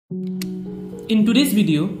In today's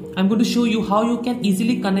video, I'm going to show you how you can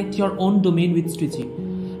easily connect your own domain with Switchy.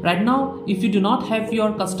 Right now, if you do not have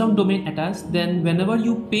your custom domain attached, then whenever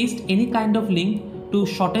you paste any kind of link to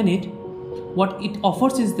shorten it, what it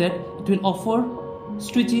offers is that it will offer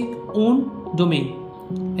Switchy own domain.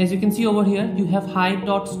 As you can see over here, you have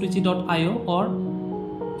hi.switchy.io or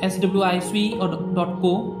swiswi or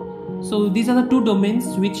 .co. So these are the two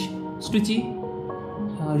domains which Switchy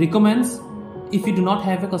recommends if you do not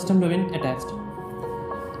have a custom domain attached.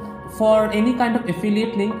 For any kind of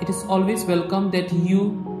affiliate link, it is always welcome that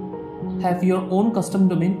you have your own custom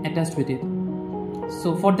domain attached with it.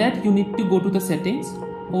 So for that, you need to go to the settings.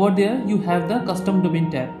 Over there, you have the custom domain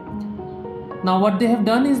tab. Now what they have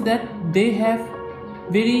done is that they have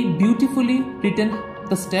very beautifully written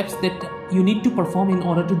the steps that you need to perform in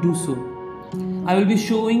order to do so. I will be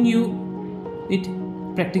showing you it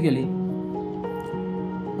practically.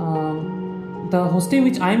 The hosting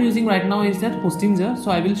which I am using right now is that Hostinger, so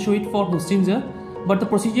I will show it for Hostinger, but the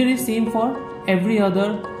procedure is same for every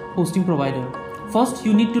other hosting provider. First,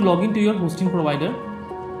 you need to log into your hosting provider.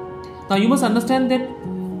 Now you must understand that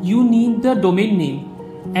you need the domain name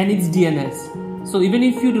and its DNS. So even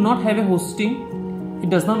if you do not have a hosting, it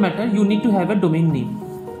does not matter, you need to have a domain name.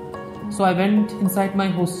 So I went inside my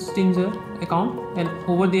Hostinger account and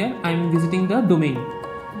over there I am visiting the domain.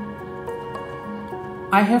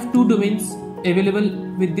 I have two domains available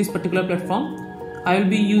with this particular platform. I will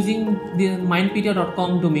be using the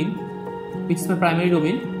mindpedia.com domain, which is my primary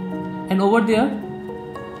domain, and over there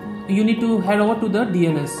you need to head over to the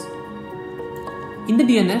DNS. In the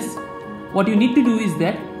DNS, what you need to do is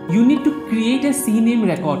that you need to create a CNAME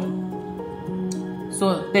record.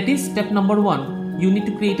 So that is step number one. You need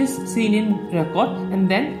to create a CNAME record and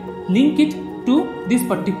then link it to this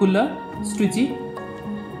particular Switchy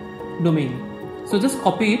domain. So just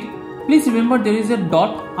copy it. Please remember there is a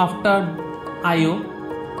dot after IO.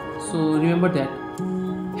 So remember that.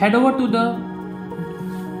 Head over to the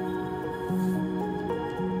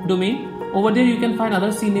domain. Over there you can find other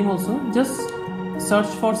CNAME also. Just search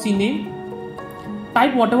for CNAME.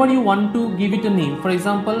 Type whatever you want to give it a name. For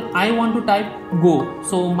example, I want to type Go.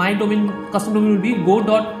 So my domain, custom domain will be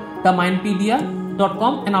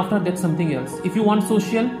go.themindpedia.com and after that something else. If you want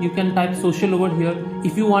social, you can type social over here.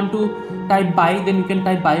 If you want to type buy, then you can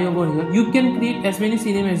type buy over here. You can create as many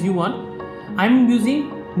CNAME as you want. I'm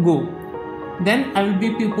using Go. Then I will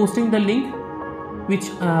be posting the link which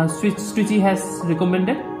Switchy has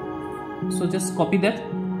recommended. So just copy that.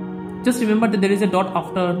 Just remember that there is a dot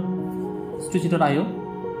after switchy.io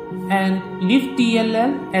and leave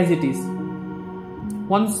TLL as it is.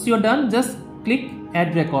 Once you're done, just click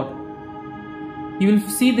add record. You will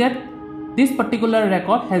see that this particular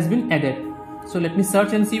record has been added. So let me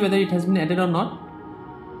search and see whether it has been added or not.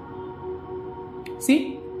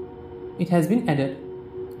 See, it has been added.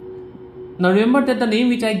 Now remember that the name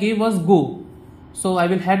which I gave was Go. So I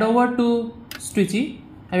will head over to Switchy.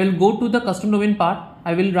 I will go to the custom domain part.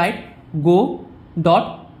 I will write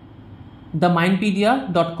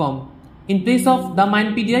go.themindpedia.com. In place of the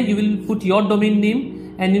Mindpedia, you will put your domain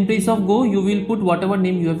name, and in place of Go, you will put whatever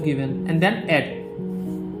name you have given and then add.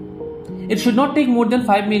 It should not take more than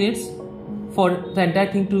 5 minutes for the entire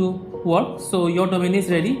thing to work. So your domain is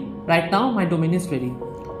ready. Right now my domain is ready.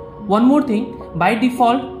 One more thing, by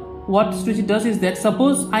default what Switchy does is that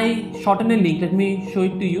suppose I shorten a link. Let me show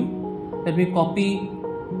it to you. Let me copy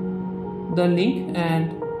the link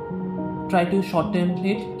and try to shorten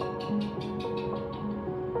it.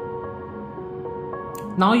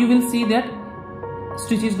 Now you will see that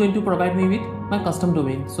Switchy is going to provide me with my custom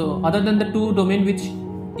domain. So other than the two domain which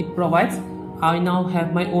it provides, I now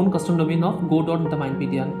have my own custom domain of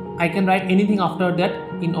go.themindpedia. I can write anything after that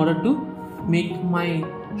in order to make my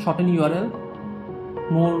shorten URL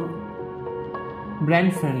more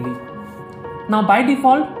brand friendly. Now by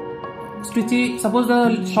default, Switchy, suppose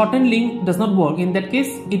the shorten link does not work. In that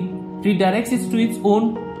case, it redirects it to its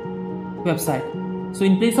own website. So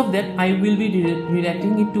in place of that, I will be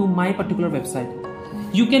redirecting it to my particular website.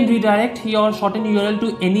 You can redirect your shorten URL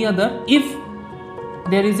to any other if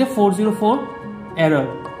there is a 404 error.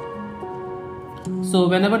 So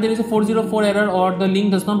whenever there is a 404 error or the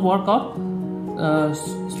link does not work out,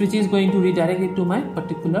 Switchy is going to redirect it to my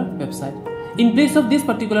particular website. In place of this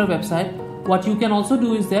particular website, what you can also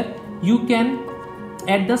do is that you can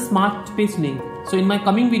add the smart page link. So in my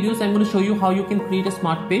coming videos, I'm going to show you how you can create a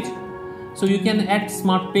smart page. So you can add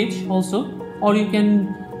smart page also, or you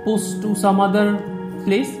can post to some other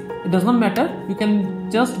place. It does not matter. You can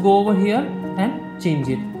just go over here and change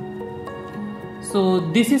it. So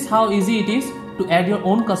this is how easy it is to add your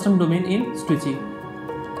own custom domain in Switchy.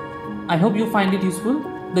 I hope you find it useful.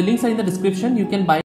 The links are in the description. You can buy